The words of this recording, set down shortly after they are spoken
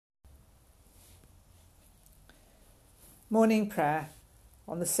Morning prayer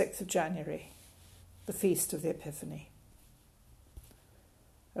on the 6th of January, the feast of the Epiphany.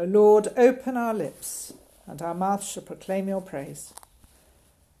 O Lord, open our lips, and our mouth shall proclaim your praise.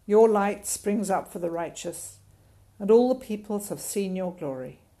 Your light springs up for the righteous, and all the peoples have seen your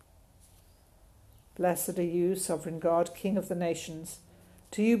glory. Blessed are you, sovereign God, King of the nations.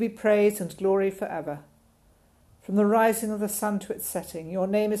 To you be praise and glory forever. From the rising of the sun to its setting, your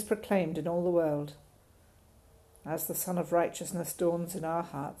name is proclaimed in all the world. As the sun of righteousness dawns in our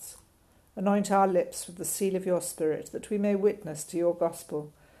hearts, anoint our lips with the seal of your Spirit, that we may witness to your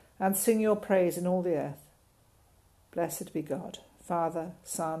gospel and sing your praise in all the earth. Blessed be God, Father,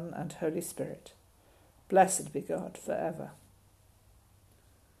 Son, and Holy Spirit. Blessed be God forever.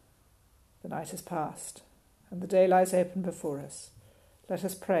 The night has passed, and the day lies open before us. Let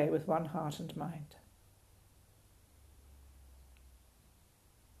us pray with one heart and mind.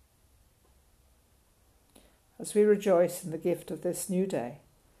 As we rejoice in the gift of this new day,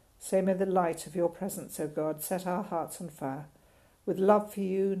 so may the light of your presence, O God, set our hearts on fire, with love for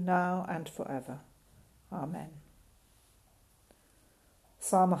you now and forever. Amen.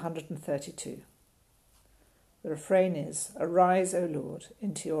 Psalm 132. The refrain is, Arise, O Lord,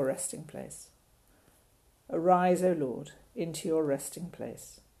 into your resting place. Arise, O Lord, into your resting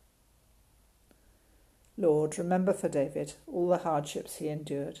place. Lord, remember for David all the hardships he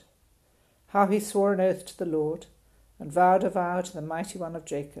endured, how he swore an oath to the Lord, and vowed a vow to the Mighty One of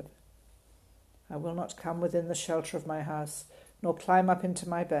Jacob. I will not come within the shelter of my house, nor climb up into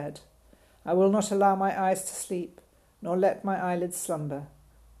my bed. I will not allow my eyes to sleep, nor let my eyelids slumber,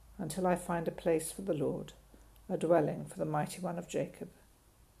 until I find a place for the Lord, a dwelling for the Mighty One of Jacob.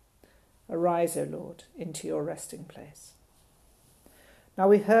 Arise, O Lord, into your resting place. Now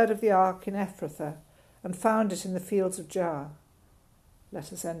we heard of the ark in Ephrathah, and found it in the fields of Jaar.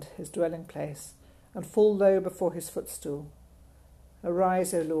 Let us enter his dwelling place, and fall low before his footstool.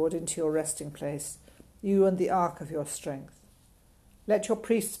 Arise, O Lord, into your resting place, you and the ark of your strength. Let your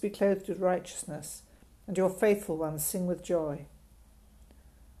priests be clothed with righteousness, and your faithful ones sing with joy.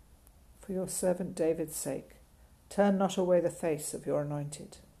 For your servant David's sake, turn not away the face of your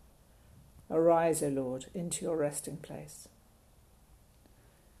anointed. Arise, O Lord, into your resting place.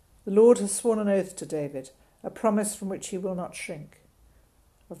 The Lord has sworn an oath to David, a promise from which he will not shrink.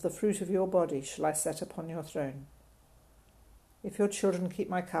 Of the fruit of your body shall I set upon your throne. If your children keep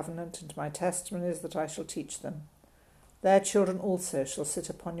my covenant and my testimonies that I shall teach them, their children also shall sit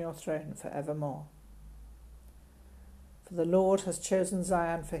upon your throne for evermore. For the Lord has chosen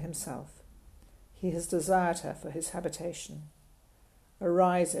Zion for himself. He has desired her for his habitation.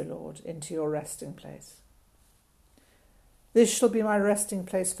 Arise, O Lord, into your resting place. This shall be my resting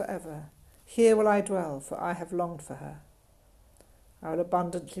place forever. Here will I dwell, for I have longed for her. I will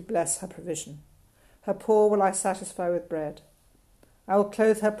abundantly bless her provision. Her poor will I satisfy with bread. I will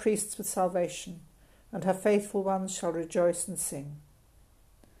clothe her priests with salvation, and her faithful ones shall rejoice and sing.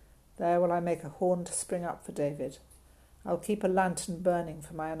 There will I make a horn to spring up for David. I will keep a lantern burning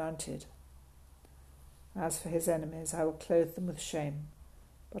for my anointed. As for his enemies, I will clothe them with shame,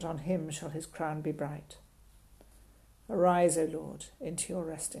 but on him shall his crown be bright. Arise, O Lord, into your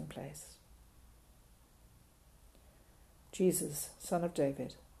resting place. Jesus, Son of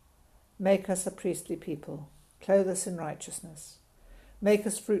David, make us a priestly people, clothe us in righteousness. Make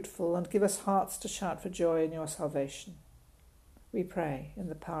us fruitful and give us hearts to shout for joy in your salvation. We pray in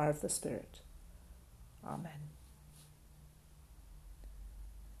the power of the Spirit. Amen.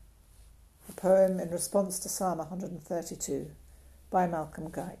 A poem in response to Psalm 132 by Malcolm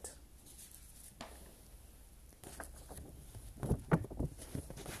Guite.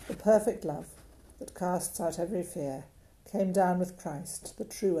 The perfect love that casts out every fear came down with Christ, the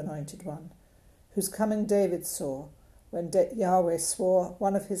true anointed one, whose coming David saw when Yahweh swore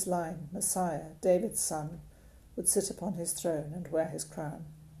one of his line, Messiah, David's son, would sit upon his throne and wear his crown.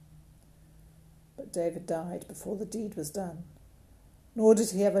 But David died before the deed was done, nor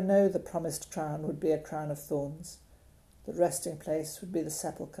did he ever know the promised crown would be a crown of thorns. The resting place would be the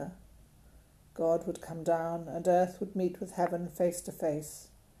sepulchre. God would come down, and earth would meet with heaven face to face.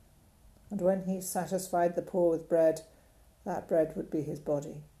 And when he satisfied the poor with bread, that bread would be his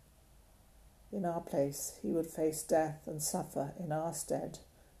body. In our place he would face death and suffer in our stead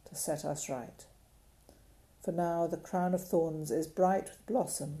to set us right. For now the crown of thorns is bright with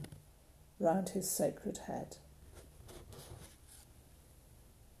blossom round his sacred head.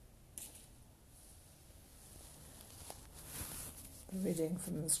 The reading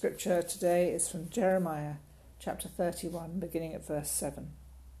from the scripture today is from Jeremiah chapter 31, beginning at verse 7.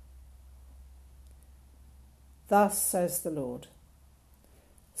 Thus says the Lord,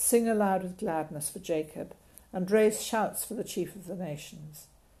 Sing aloud with gladness for Jacob, and raise shouts for the chief of the nations.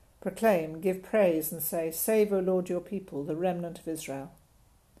 Proclaim, give praise, and say, Save, O Lord, your people, the remnant of Israel.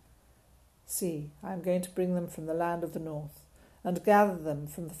 See, I am going to bring them from the land of the north, and gather them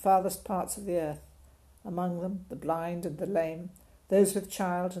from the farthest parts of the earth, among them the blind and the lame, those with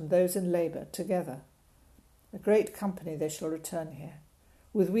child and those in labour, together. A great company they shall return here.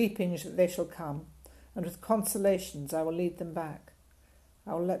 With weeping they shall come, and with consolations I will lead them back.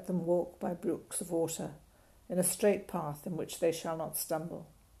 I will let them walk by brooks of water, in a straight path in which they shall not stumble.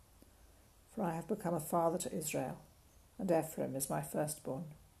 For I have become a father to Israel, and Ephraim is my firstborn.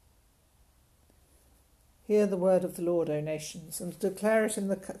 Hear the word of the Lord, O nations, and declare it in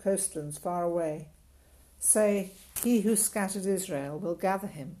the coastlands far away. Say, He who scattered Israel will gather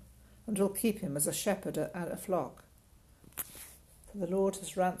him, and will keep him as a shepherd at a flock. For the Lord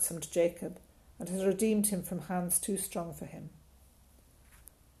has ransomed Jacob, and has redeemed him from hands too strong for him.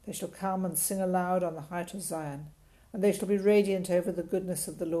 They shall come and sing aloud on the height of Zion, and they shall be radiant over the goodness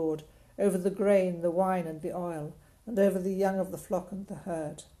of the Lord, over the grain, the wine, and the oil, and over the young of the flock and the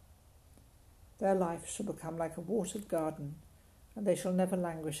herd. Their life shall become like a watered garden, and they shall never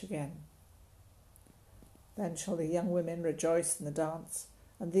languish again. Then shall the young women rejoice in the dance,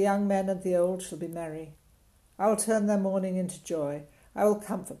 and the young men and the old shall be merry. I will turn their mourning into joy. I will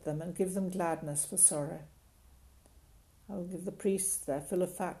comfort them and give them gladness for sorrow. I will give the priests their fill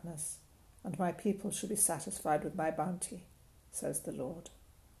of fatness, and my people shall be satisfied with my bounty, says the Lord.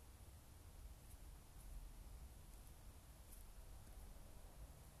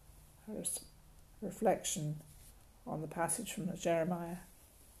 A reflection on the passage from Jeremiah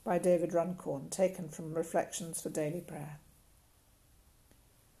by David Runcorn, taken from Reflections for Daily Prayer.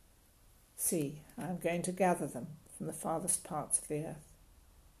 See, I am going to gather them from the farthest parts of the earth.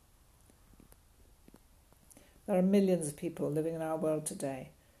 There are millions of people living in our world today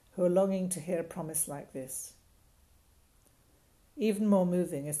who are longing to hear a promise like this. Even more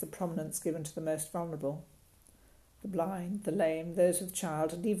moving is the prominence given to the most vulnerable. The blind, the lame, those with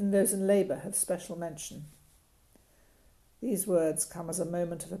child, and even those in labour have special mention. These words come as a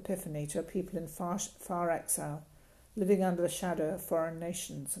moment of epiphany to a people in far exile, living under the shadow of foreign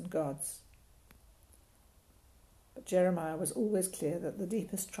nations and gods. But Jeremiah was always clear that the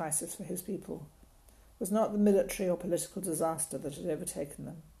deepest crisis for his people was not the military or political disaster that had overtaken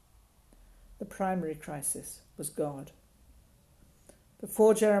them. The primary crisis was God.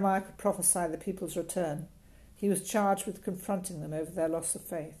 Before Jeremiah could prophesy the people's return, he was charged with confronting them over their loss of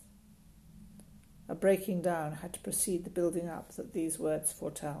faith. A breaking down had to precede the building up that these words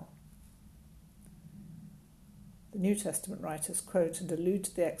foretell. The New Testament writers quote and allude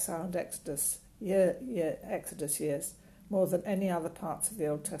to the exile and Exodus years more than any other parts of the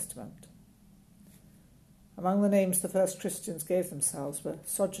Old Testament. Among the names the first Christians gave themselves were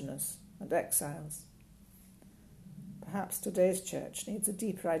sojourners and exiles. Perhaps today's church needs a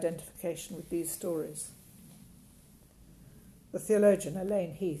deeper identification with these stories. The theologian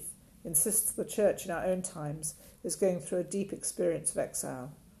Elaine Heath insists the church in our own times is going through a deep experience of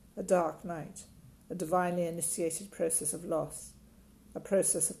exile, a dark night, a divinely initiated process of loss, a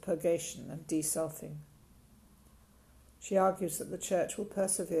process of purgation and deselfing. She argues that the church will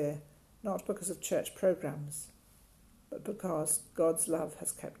persevere not because of church programs, but because God's love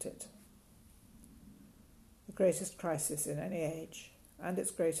has kept it. The greatest crisis in any age, and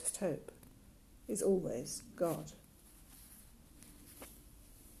its greatest hope, is always God.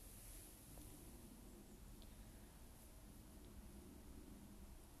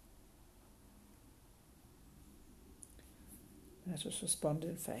 Let us respond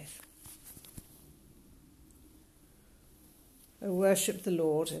in faith. O worship the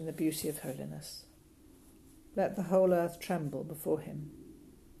Lord in the beauty of holiness. Let the whole earth tremble before him.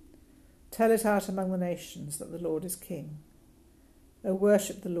 Tell it out among the nations that the Lord is King. O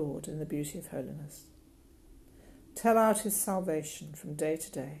worship the Lord in the beauty of holiness. Tell out his salvation from day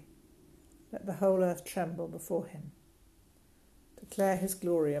to day. Let the whole earth tremble before him. Declare his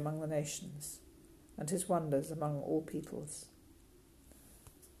glory among the nations, and his wonders among all peoples.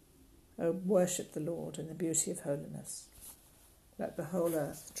 O worship the Lord in the beauty of holiness. Let the whole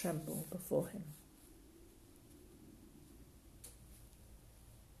earth tremble before him.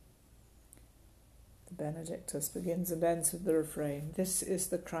 The Benedictus begins and ends with the refrain, This is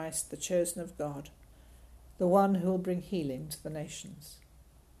the Christ, the chosen of God, the one who will bring healing to the nations.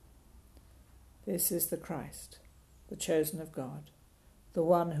 This is the Christ, the chosen of God, the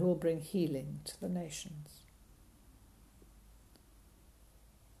one who will bring healing to the nations.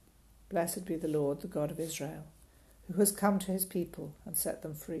 Blessed be the Lord, the God of Israel, who has come to his people and set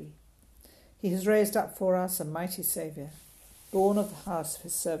them free. He has raised up for us a mighty Saviour, born of the house of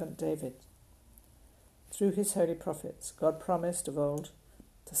his servant David. Through his holy prophets, God promised of old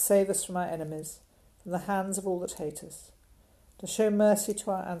to save us from our enemies, from the hands of all that hate us, to show mercy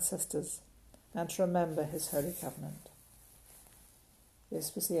to our ancestors, and to remember his holy covenant.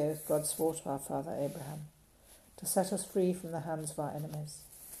 This was the oath God swore to our father Abraham, to set us free from the hands of our enemies,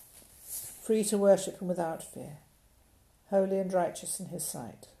 free to worship him without fear, holy and righteous in his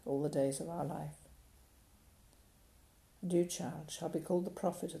sight all the days of our life. And you, child, shall be called the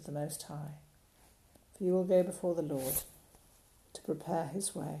prophet of the Most High, for you will go before the Lord to prepare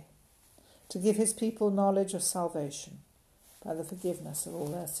his way, to give his people knowledge of salvation by the forgiveness of all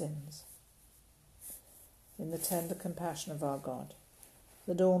their sins. In the tender compassion of our God,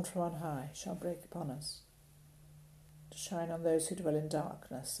 the dawn from on high shall break upon us, to shine on those who dwell in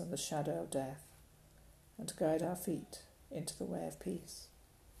darkness and the shadow of death, and to guide our feet into the way of peace.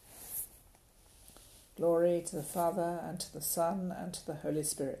 Glory to the Father, and to the Son, and to the Holy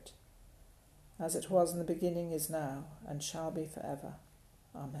Spirit, as it was in the beginning, is now, and shall be forever.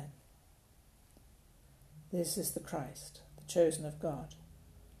 Amen. This is the Christ, the chosen of God,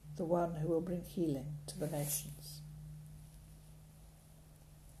 the one who will bring healing to the nations.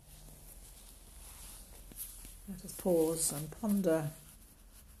 Let us pause and ponder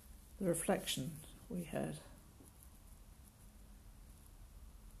the reflection we heard.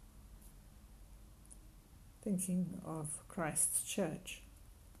 Thinking of Christ's church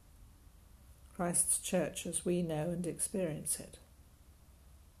as we know and experience it.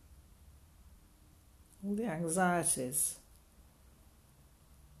 All the anxieties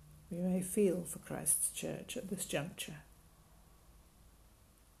we may feel for Christ's church at this juncture.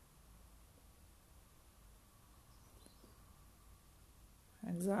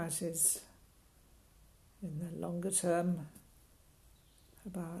 Anxieties in the longer term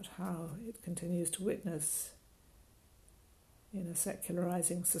about how it continues to witness in a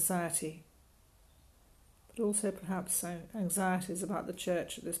secularizing society, but also perhaps anxieties about the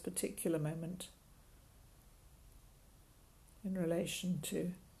church at this particular moment in relation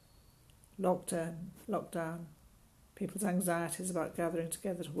to lockdown, people's anxieties about gathering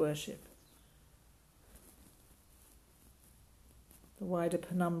together to worship, the wider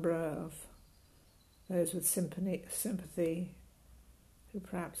penumbra of those with sympathy who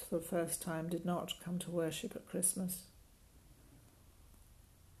perhaps for the first time did not come to worship at Christmas,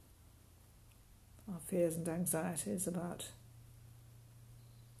 our fears and anxieties about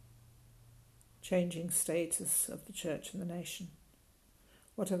changing status of the church and the nation,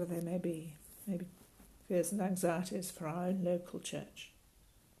 whatever they may be, maybe fears and anxieties for our own local church.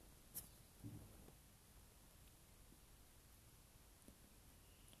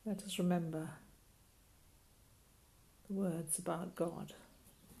 Let us remember the words about God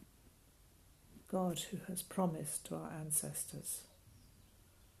who has promised to our ancestors,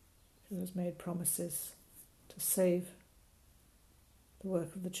 who has made promises to save the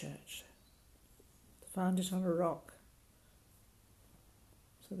work of the church, to found it on a rock,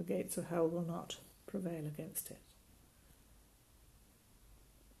 so the gates of hell will not prevail against it.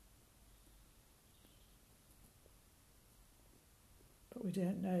 But we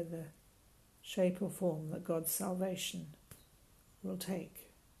don't know the shape or form that God's salvation will take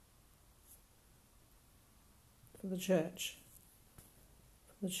for the church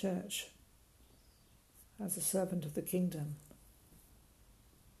as a servant of the kingdom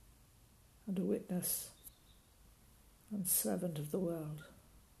and a witness and servant of the world.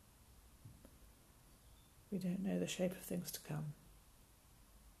 We don't know the shape of things to come.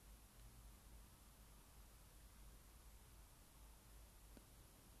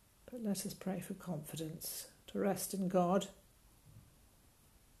 But let us pray for confidence to rest in God,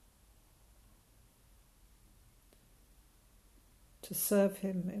 to serve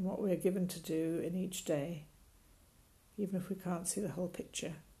him in what we are given to do in each day, even if we can't see the whole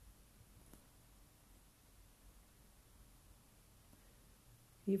picture.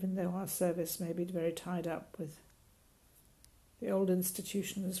 Even though our service may be very tied up with the old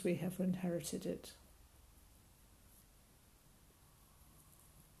institution as we have inherited it.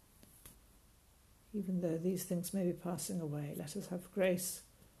 Even though these things may be passing away, let us have grace,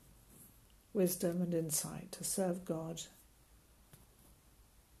 wisdom and insight to serve God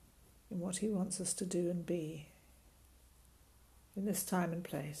in what he wants us to do and be in this time and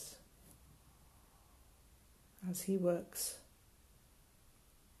place as he works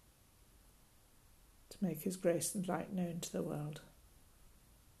to make his grace and light known to the world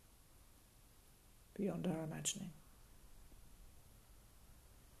beyond our imagining.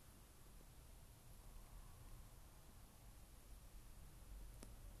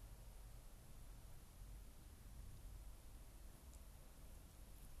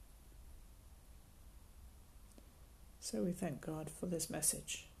 So we thank God for this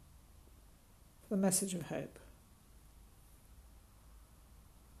message, for the message of hope,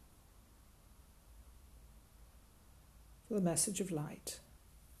 for the message of light,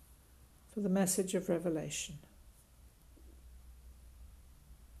 for the message of revelation,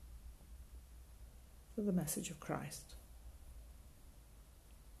 for the message of Christ.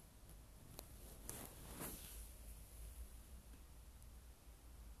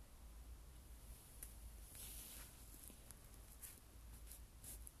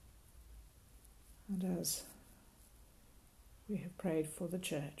 And as we have prayed for the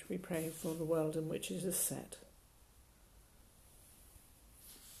church, we pray for the world in which it is set.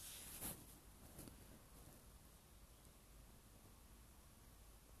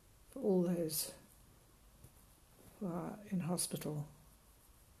 For all those who are in hospital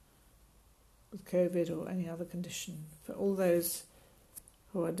with COVID or any other condition, for all those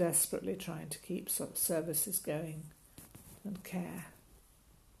who are desperately trying to keep services going and care,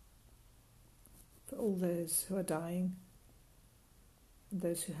 for all those who are dying and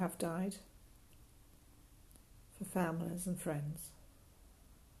those who have died, for families and friends,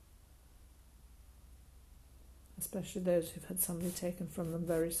 especially those who've had somebody taken from them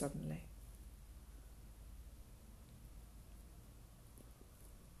very suddenly.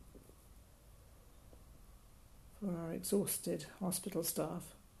 For our exhausted hospital staff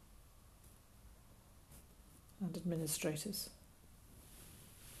and administrators.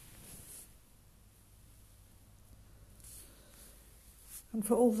 And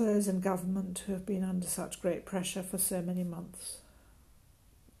for all those in government who have been under such great pressure for so many months.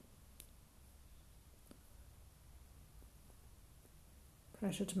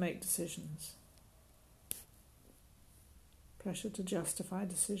 Pressure to make decisions. Pressure to justify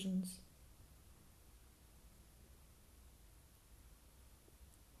decisions.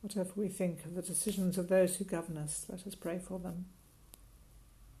 Whatever we think of the decisions of those who govern us, let us pray for them.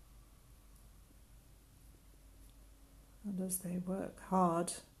 And as they work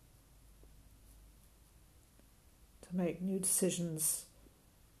hard to make new decisions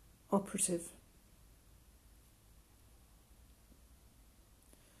operative,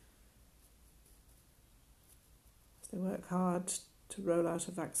 as they work hard to roll out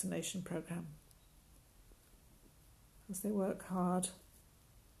a vaccination program, as they work hard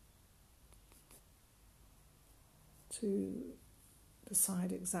to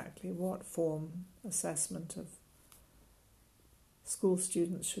decide exactly what form assessment of school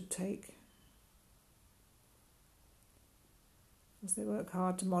students should take, as they work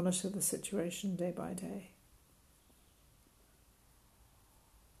hard to monitor the situation day by day.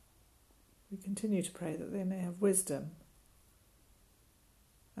 We continue to pray that they may have wisdom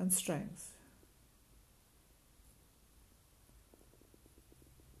and strength,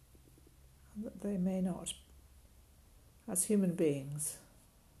 and that they may not, as human beings,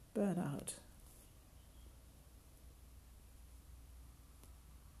 burn out.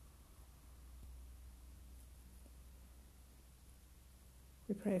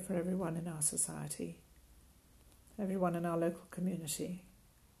 We pray for everyone in our society, everyone in our local community,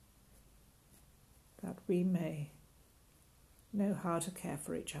 that we may know how to care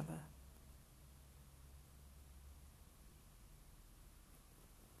for each other.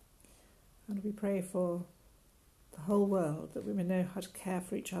 And we pray for the whole world, that we may know how to care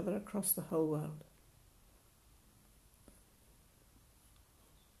for each other across the whole world.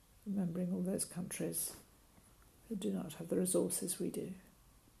 Remembering all those countries who do not have the resources we do.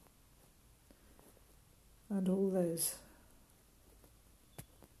 And all those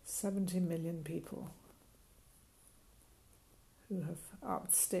 70 million people who have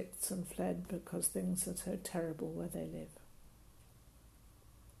upped sticks and fled because things are so terrible where they live.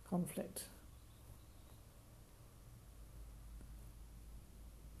 Conflict,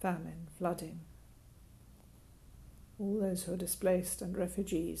 famine, flooding, all those who are displaced and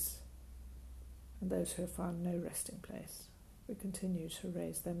refugees, and those who have found no resting place. We continue to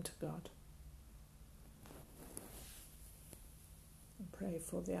raise them to God. And pray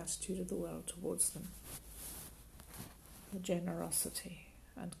for the attitude of the world towards them, the generosity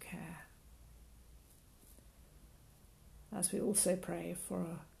and care. As we also pray for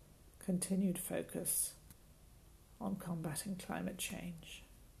a continued focus on combating climate change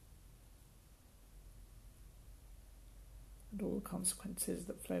and all the consequences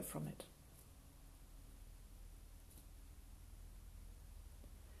that flow from it.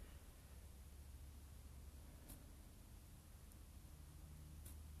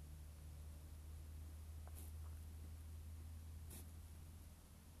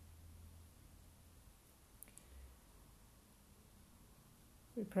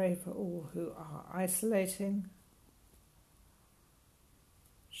 We pray for all who are isolating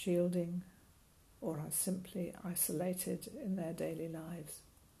shielding, or are simply isolated in their daily lives.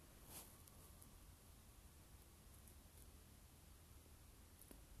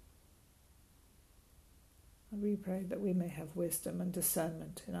 And we pray that we may have wisdom and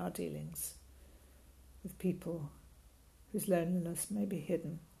discernment in our dealings with people whose loneliness may be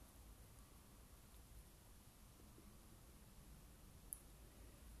hidden.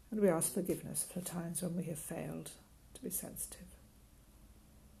 And we ask forgiveness for times when we have failed to be sensitive.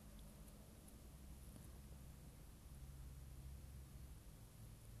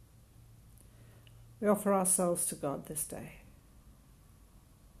 We offer ourselves to God this day,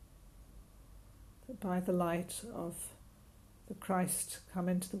 that by the light of the Christ come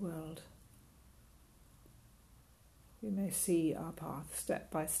into the world, we may see our path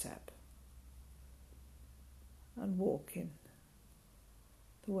step by step and walk in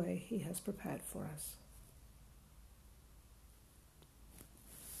the way He has prepared for us.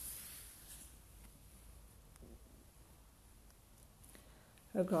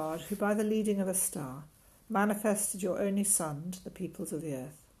 O God, who by the leading of a star manifested your only Son to the peoples of the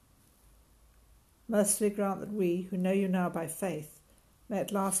earth, mercifully grant that we, who know you now by faith, may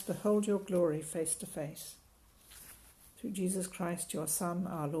at last behold your glory face to face. Through Jesus Christ, your Son,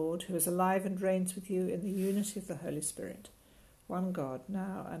 our Lord, who is alive and reigns with you in the unity of the Holy Spirit, one God,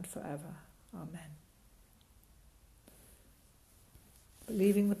 now and forever. Amen.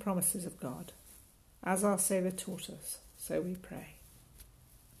 Believing the promises of God, as our Saviour taught us, so we pray.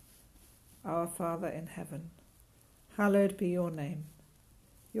 Our Father in heaven, hallowed be your name.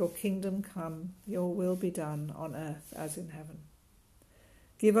 Your kingdom come, your will be done on earth as in heaven.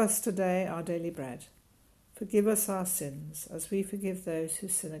 Give us today our daily bread. Forgive us our sins, as we forgive those who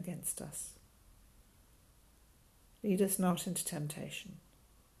sin against us. Lead us not into temptation,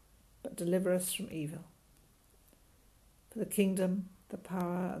 but deliver us from evil. For the kingdom, the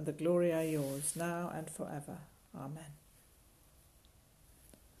power, and the glory are yours, now and forever. Amen.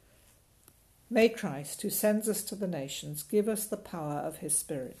 May Christ, who sends us to the nations, give us the power of his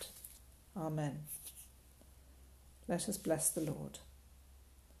Spirit. Amen. Let us bless the Lord.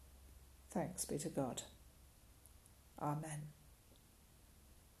 Thanks be to God. Amen.